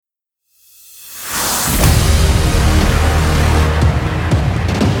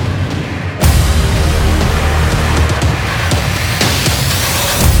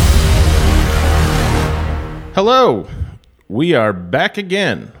Hello, we are back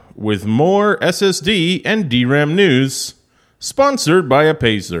again with more SSD and DRAM news, sponsored by a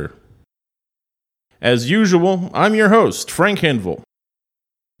Pacer. As usual, I'm your host, Frank Henville,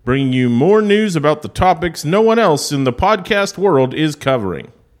 bringing you more news about the topics no one else in the podcast world is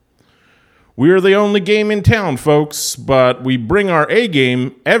covering. We're the only game in town, folks, but we bring our A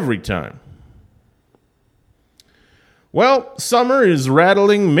game every time. Well, summer is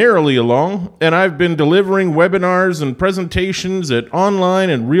rattling merrily along, and I've been delivering webinars and presentations at online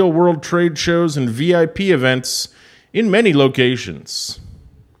and real-world trade shows and VIP events in many locations.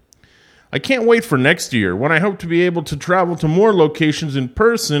 I can't wait for next year, when I hope to be able to travel to more locations in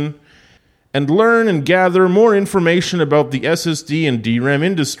person and learn and gather more information about the SSD and DRAM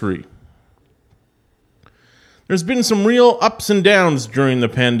industry. There's been some real ups and downs during the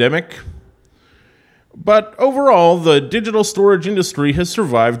pandemic, but overall, the digital storage industry has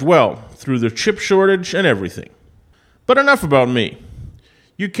survived well through the chip shortage and everything. But enough about me.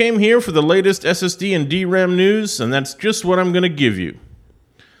 You came here for the latest SSD and DRAM news, and that's just what I'm going to give you.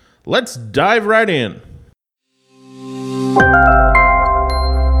 Let's dive right in.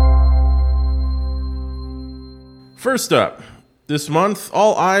 First up, this month,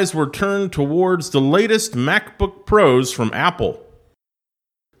 all eyes were turned towards the latest MacBook Pros from Apple.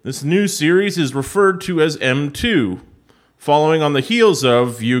 This new series is referred to as M2, following on the heels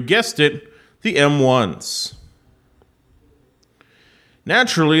of, you guessed it, the M1s.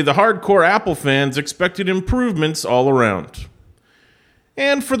 Naturally, the hardcore Apple fans expected improvements all around.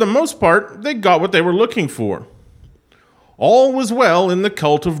 And for the most part, they got what they were looking for. All was well in the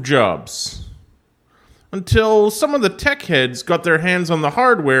cult of Jobs. Until some of the tech heads got their hands on the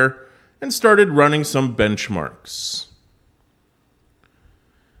hardware and started running some benchmarks.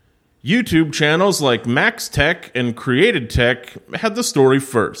 YouTube channels like Max Tech and Created Tech had the story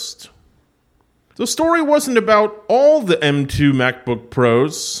first. The story wasn't about all the M2 MacBook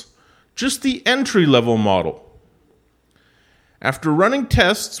Pros, just the entry-level model. After running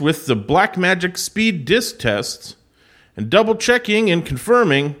tests with the Blackmagic Speed Disk Test and double-checking and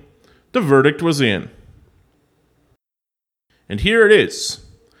confirming, the verdict was in. And here it is.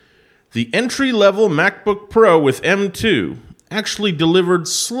 The entry-level MacBook Pro with M2 actually delivered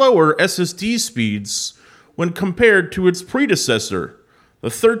slower SSD speeds when compared to its predecessor, the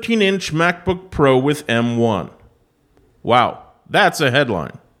 13-inch MacBook Pro with M1. Wow, that's a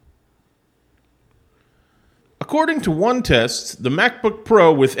headline. According to one test, the MacBook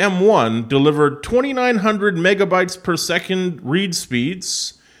Pro with M1 delivered 2,900 megabytes per second read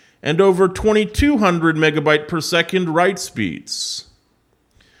speeds and over 2,200 megabyte per second write speeds.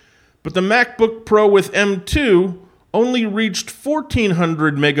 But the MacBook Pro with M2 only reached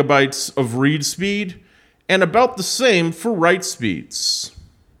 1,400 megabytes of read speed and about the same for write speeds.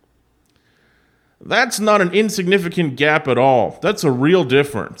 That's not an insignificant gap at all. That's a real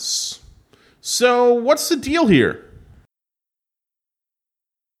difference. So, what's the deal here?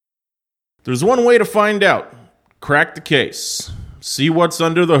 There's one way to find out. Crack the case. See what's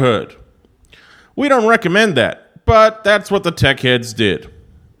under the hood. We don't recommend that, but that's what the tech heads did.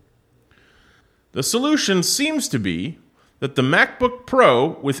 The solution seems to be that the MacBook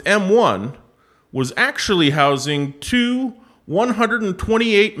Pro with M1 was actually housing two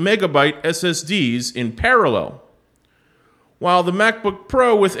 128 megabyte SSDs in parallel, while the MacBook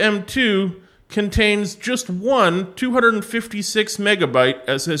Pro with M2 contains just one 256 megabyte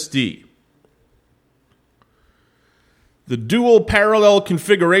SSD. The dual parallel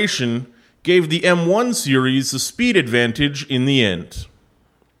configuration gave the M1 series a speed advantage in the end.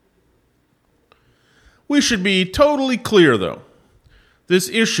 We should be totally clear, though. This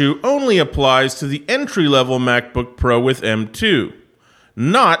issue only applies to the entry-level MacBook Pro with M2,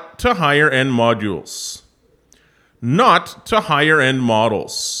 not to higher-end modules. Not to higher-end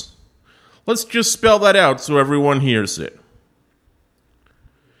models. Let's just spell that out so everyone hears it.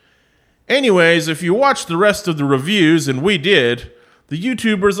 Anyways, if you watched the rest of the reviews, and we did, the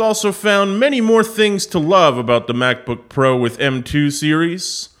YouTubers also found many more things to love about the MacBook Pro with M2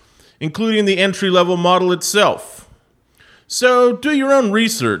 series, including the entry-level model itself. So do your own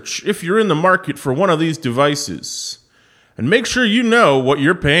research if you're in the market for one of these devices, and make sure you know what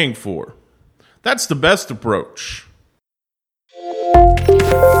you're paying for. That's the best approach.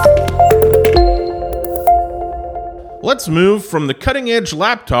 Let's move from the cutting-edge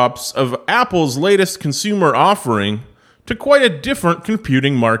laptops of Apple's latest consumer offering to quite a different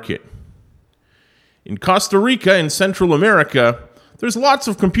computing market. In Costa Rica in Central America, there's lots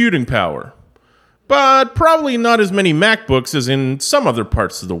of computing power, but probably not as many MacBooks as in some other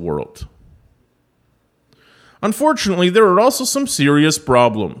parts of the world. Unfortunately, there are also some serious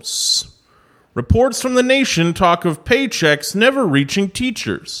problems. Reports from the nation talk of paychecks never reaching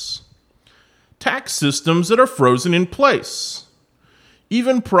teachers, tax systems that are frozen in place,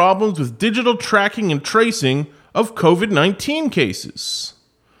 even problems with digital tracking and tracing of COVID-19 cases.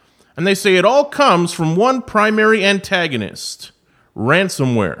 And they say it all comes from one primary antagonist: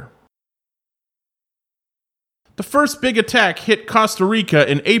 ransomware. The first big attack hit Costa Rica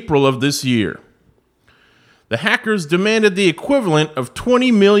in April of this year. The hackers demanded the equivalent of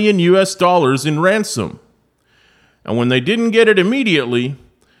 $20 million in ransom. And when they didn't get it immediately,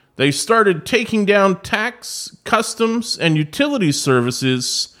 they started taking down tax, customs, and utility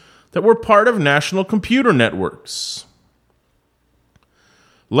services that were part of national computer networks.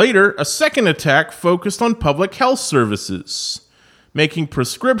 Later, a second attack focused on public health services, making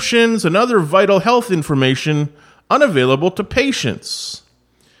prescriptions and other vital health information unavailable to patients,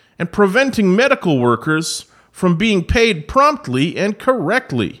 and preventing medical workers from being paid promptly and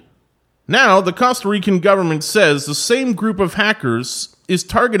correctly. Now, the Costa Rican government says the same group of hackers is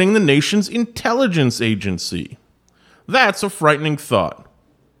targeting the nation's intelligence agency. That's a frightening thought.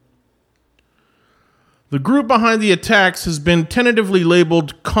 The group behind the attacks has been tentatively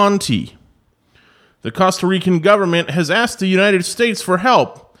labeled Conti. The Costa Rican government has asked the United States for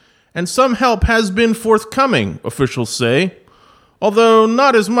help, and some help has been forthcoming, officials say, although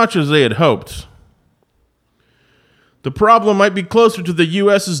not as much as they had hoped. The problem might be closer to the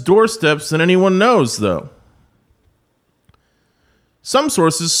U.S.'s doorsteps than anyone knows, though. Some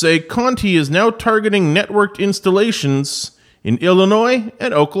sources say Conti is now targeting networked installations in Illinois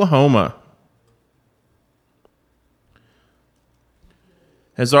and Oklahoma.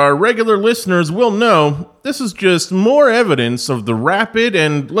 As our regular listeners will know, this is just more evidence of the rapid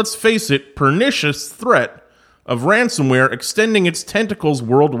and, let's face it, pernicious threat of ransomware extending its tentacles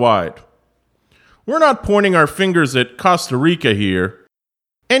worldwide. We're not pointing our fingers at Costa Rica here.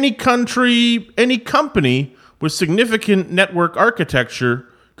 Any country, any company with significant network architecture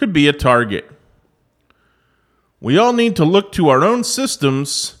could be a target. We all need to look to our own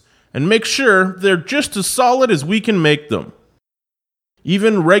systems and make sure they're just as solid as we can make them.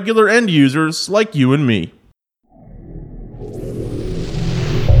 Even regular end users like you and me.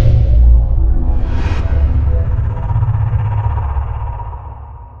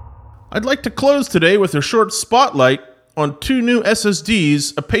 I'd like to close today with a short spotlight on 2 new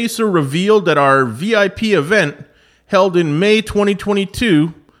SSDs Apacer revealed at our VIP event held in May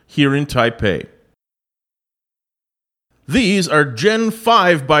 2022 here in Taipei. These are Gen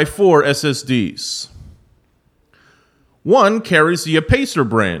 5x4 SSDs. One carries the Apacer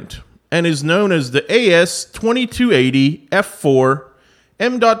brand and is known as the AS2280F4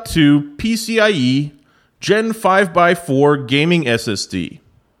 M.2 PCIe Gen 5x4 gaming SSD.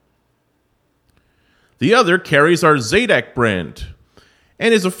 The other carries our Zadak brand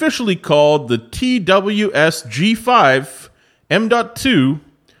and is officially called the TWS-G5 M.2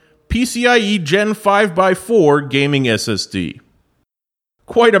 PCIe Gen 5x4 gaming SSD.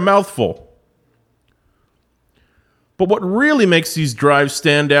 Quite a mouthful. But what really makes these drives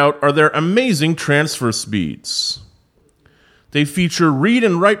stand out are their amazing transfer speeds. They feature read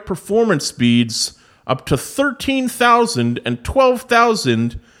and write performance speeds up to 13,000 and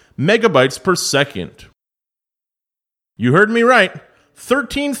 12,000 megabytes per second. You heard me right,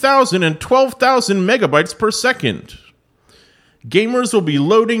 13,000 and 12,000 megabytes per second. Gamers will be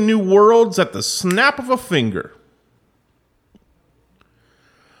loading new worlds at the snap of a finger.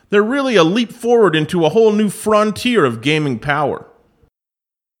 They're really a leap forward into a whole new frontier of gaming power.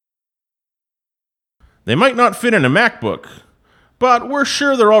 They might not fit in a MacBook, but we're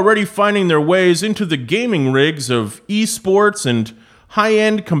sure they're already finding their ways into the gaming rigs of esports and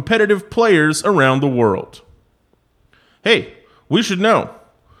high-end competitive players around the world. Hey, we should know.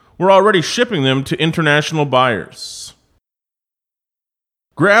 We're already shipping them to international buyers.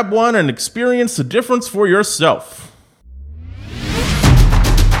 Grab one and experience the difference for yourself.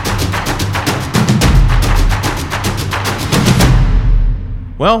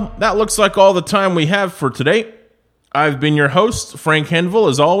 Well, that looks like all the time we have for today. I've been your host, Frank Henville,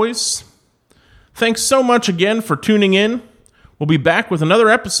 as always. Thanks so much again for tuning in. We'll be back with another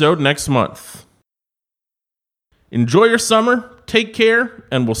episode next month. Enjoy your summer, take care,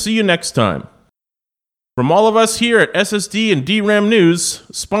 and we'll see you next time. From all of us here at SSD and DRAM News,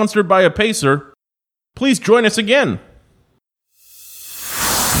 sponsored by Apacer, please join us again.